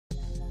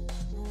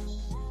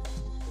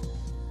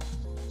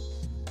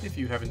If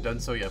you haven't done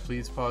so yet,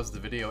 please pause the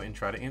video and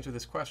try to answer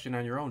this question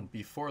on your own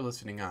before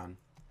listening on.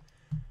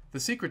 The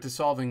secret to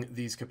solving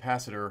these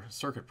capacitor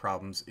circuit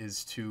problems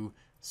is to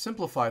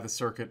simplify the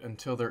circuit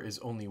until there is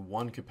only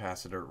one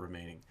capacitor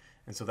remaining,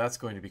 and so that's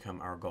going to become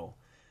our goal.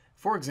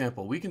 For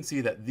example, we can see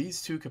that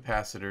these two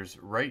capacitors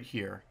right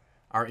here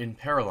are in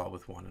parallel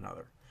with one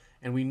another,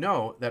 and we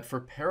know that for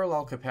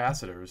parallel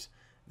capacitors,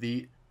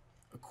 the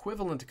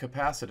equivalent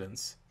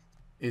capacitance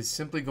is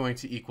simply going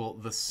to equal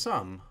the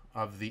sum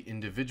of the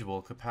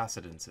individual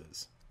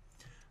capacitances.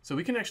 So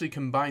we can actually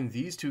combine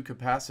these two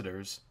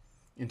capacitors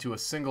into a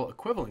single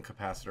equivalent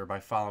capacitor by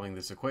following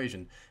this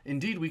equation.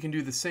 Indeed, we can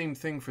do the same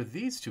thing for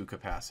these two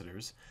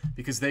capacitors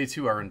because they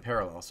too are in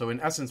parallel. So in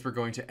essence, we're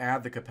going to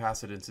add the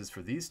capacitances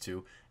for these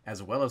two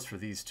as well as for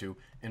these two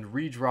and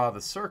redraw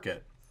the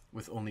circuit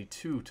with only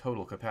two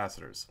total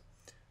capacitors.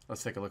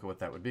 Let's take a look at what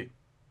that would be.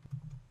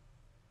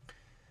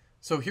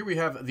 So here we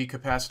have the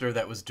capacitor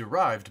that was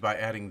derived by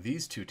adding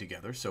these two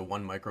together. So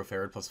 1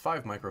 microfarad plus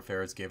 5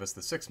 microfarads gave us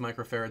the 6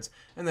 microfarads,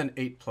 and then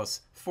 8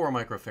 plus 4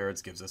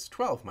 microfarads gives us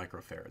 12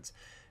 microfarads.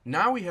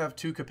 Now we have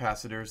two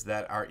capacitors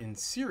that are in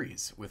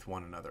series with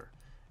one another.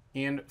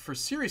 And for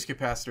series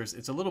capacitors,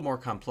 it's a little more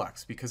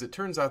complex because it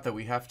turns out that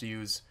we have to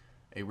use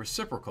a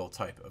reciprocal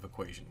type of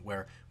equation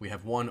where we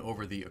have 1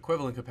 over the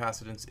equivalent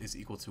capacitance is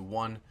equal to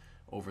 1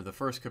 over the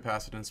first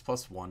capacitance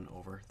plus 1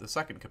 over the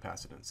second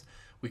capacitance.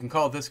 We can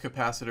call this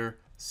capacitor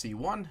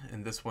C1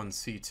 and this one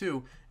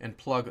C2 and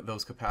plug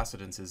those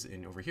capacitances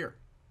in over here.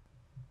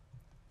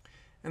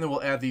 And then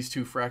we'll add these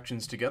two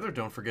fractions together.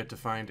 Don't forget to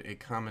find a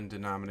common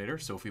denominator.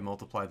 So if we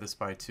multiply this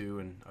by 2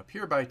 and up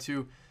here by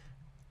 2,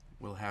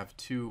 we'll have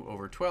 2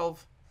 over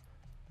 12.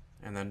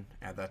 And then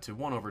add that to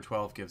 1 over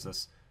 12 gives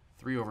us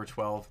 3 over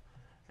 12.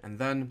 And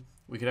then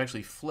we could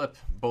actually flip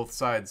both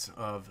sides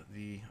of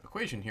the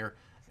equation here.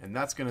 And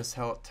that's going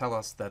to tell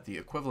us that the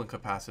equivalent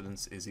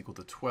capacitance is equal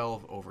to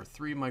 12 over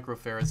 3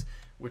 microfarads,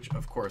 which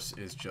of course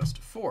is just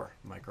 4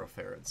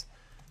 microfarads.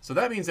 So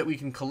that means that we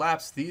can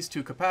collapse these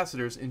two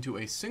capacitors into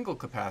a single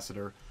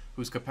capacitor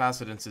whose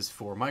capacitance is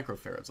 4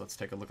 microfarads. Let's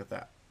take a look at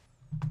that.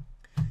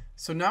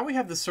 So now we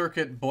have the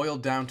circuit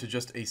boiled down to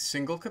just a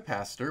single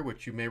capacitor,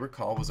 which you may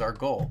recall was our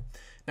goal.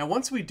 Now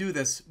once we do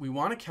this, we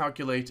want to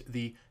calculate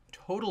the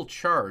total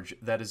charge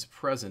that is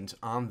present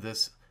on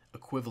this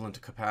equivalent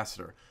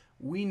capacitor.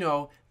 We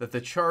know that the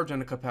charge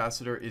on a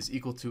capacitor is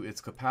equal to its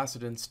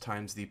capacitance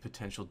times the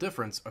potential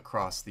difference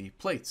across the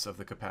plates of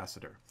the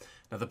capacitor.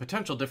 Now the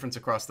potential difference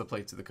across the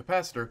plates of the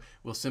capacitor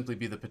will simply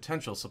be the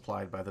potential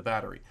supplied by the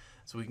battery.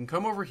 So we can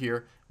come over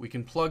here, we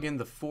can plug in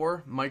the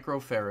 4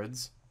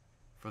 microfarads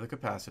for the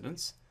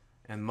capacitance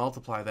and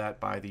multiply that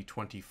by the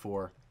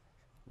 24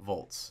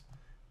 volts.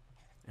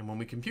 And when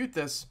we compute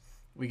this,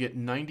 we get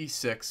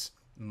 96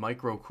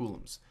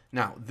 microcoulombs.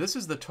 Now, this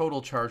is the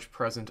total charge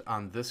present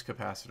on this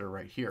capacitor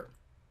right here.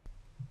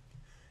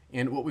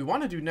 And what we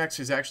want to do next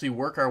is actually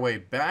work our way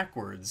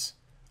backwards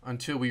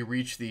until we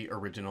reach the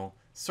original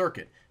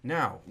circuit.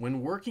 Now,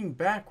 when working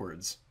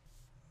backwards,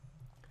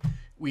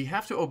 we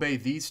have to obey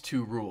these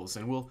two rules,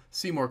 and we'll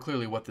see more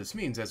clearly what this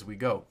means as we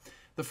go.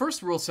 The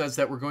first rule says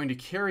that we're going to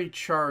carry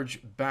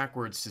charge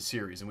backwards to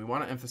series, and we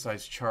want to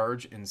emphasize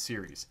charge in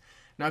series.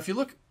 Now, if you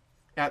look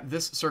at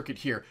this circuit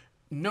here,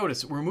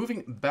 notice we're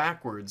moving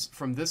backwards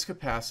from this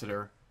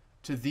capacitor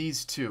to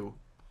these two,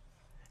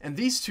 and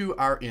these two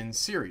are in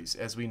series,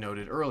 as we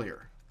noted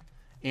earlier.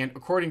 And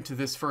according to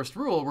this first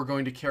rule, we're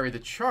going to carry the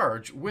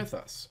charge with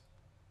us.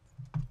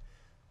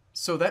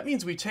 So that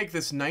means we take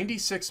this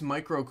 96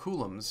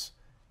 microcoulombs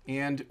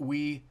and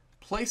we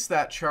place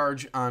that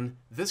charge on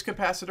this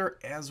capacitor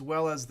as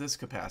well as this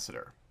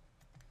capacitor.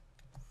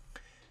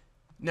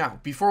 Now,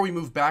 before we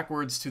move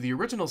backwards to the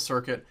original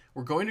circuit,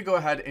 we're going to go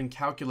ahead and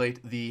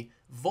calculate the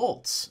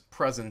volts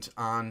present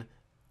on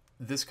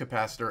this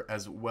capacitor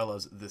as well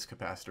as this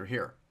capacitor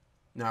here.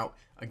 Now,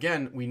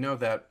 again, we know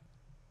that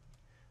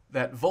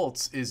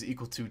volts is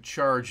equal to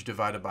charge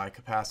divided by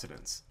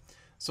capacitance.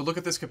 So look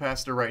at this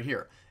capacitor right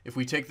here. If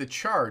we take the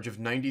charge of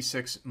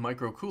 96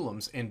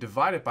 microcoulombs and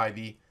divide it by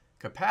the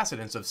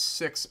capacitance of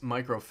 6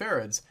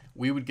 microfarads,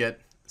 we would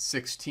get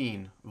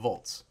 16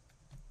 volts.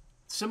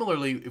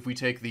 Similarly, if we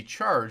take the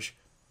charge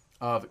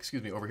of,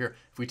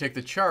 if we take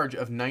the charge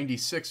of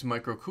 96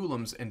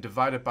 microcoulombs and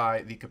divide it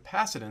by the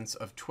capacitance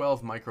of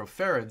 12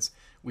 microfarads,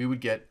 we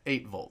would get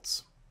 8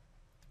 volts.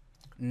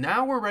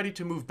 Now we're ready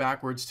to move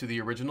backwards to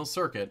the original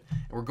circuit,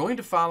 and we're going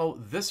to follow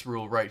this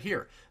rule right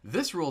here.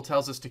 This rule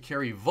tells us to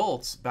carry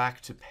volts back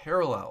to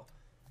parallel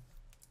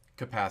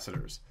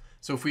capacitors.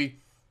 So if we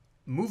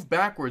move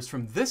backwards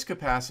from this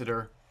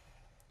capacitor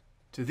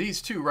to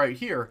these two right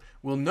here,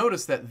 we'll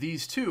notice that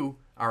these two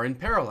are in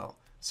parallel.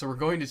 So we're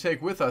going to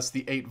take with us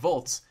the 8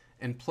 volts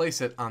and place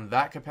it on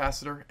that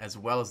capacitor as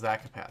well as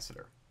that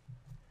capacitor.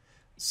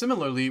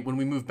 Similarly, when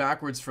we move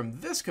backwards from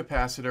this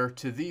capacitor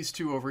to these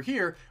two over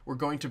here, we're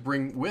going to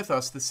bring with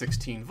us the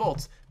 16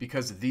 volts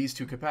because these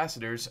two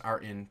capacitors are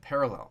in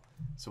parallel.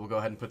 So we'll go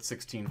ahead and put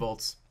 16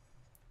 volts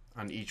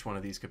on each one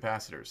of these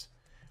capacitors.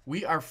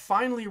 we are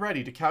finally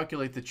ready to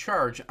calculate the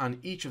charge on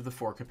each of the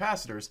 4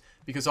 capacitors,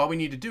 because all we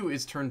need to do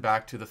is turn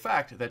back to the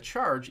fact that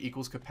charge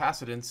equals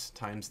capacitance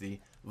times the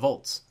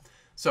volts.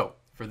 So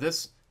for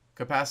this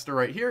capacitor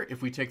right here,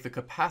 if we take the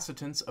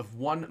capacitance of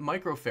 1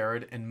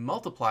 microfarad and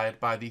multiply it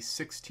by the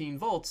 16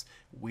 volts,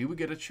 we would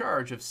get a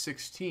charge of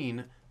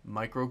 16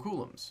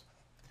 microcoulombs.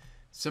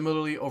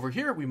 Similarly, over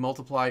here, we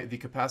multiply the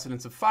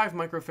capacitance of 5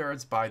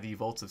 microfarads by the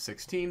volts of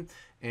 16,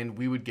 and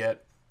we would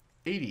get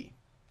 80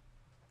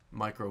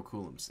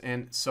 microcoulombs,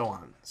 and so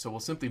on. So we'll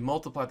simply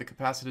multiply the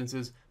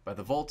capacitances by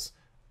the volts.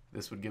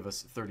 This would give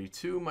us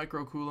 32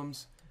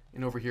 microcoulombs,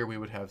 and over here we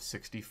would have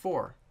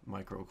 64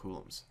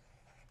 microcoulombs.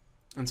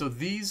 And so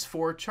these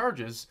 4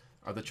 charges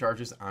are the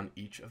charges on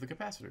each of the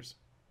capacitors.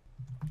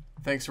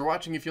 Thanks for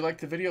watching. If you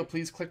liked the video,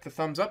 please click the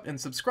thumbs up and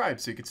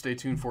subscribe so you can stay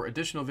tuned for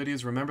additional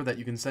videos. Remember that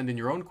you can send in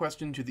your own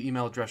question to the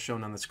email address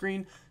shown on the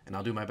screen, and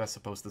I'll do my best to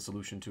post the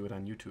solution to it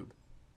on YouTube.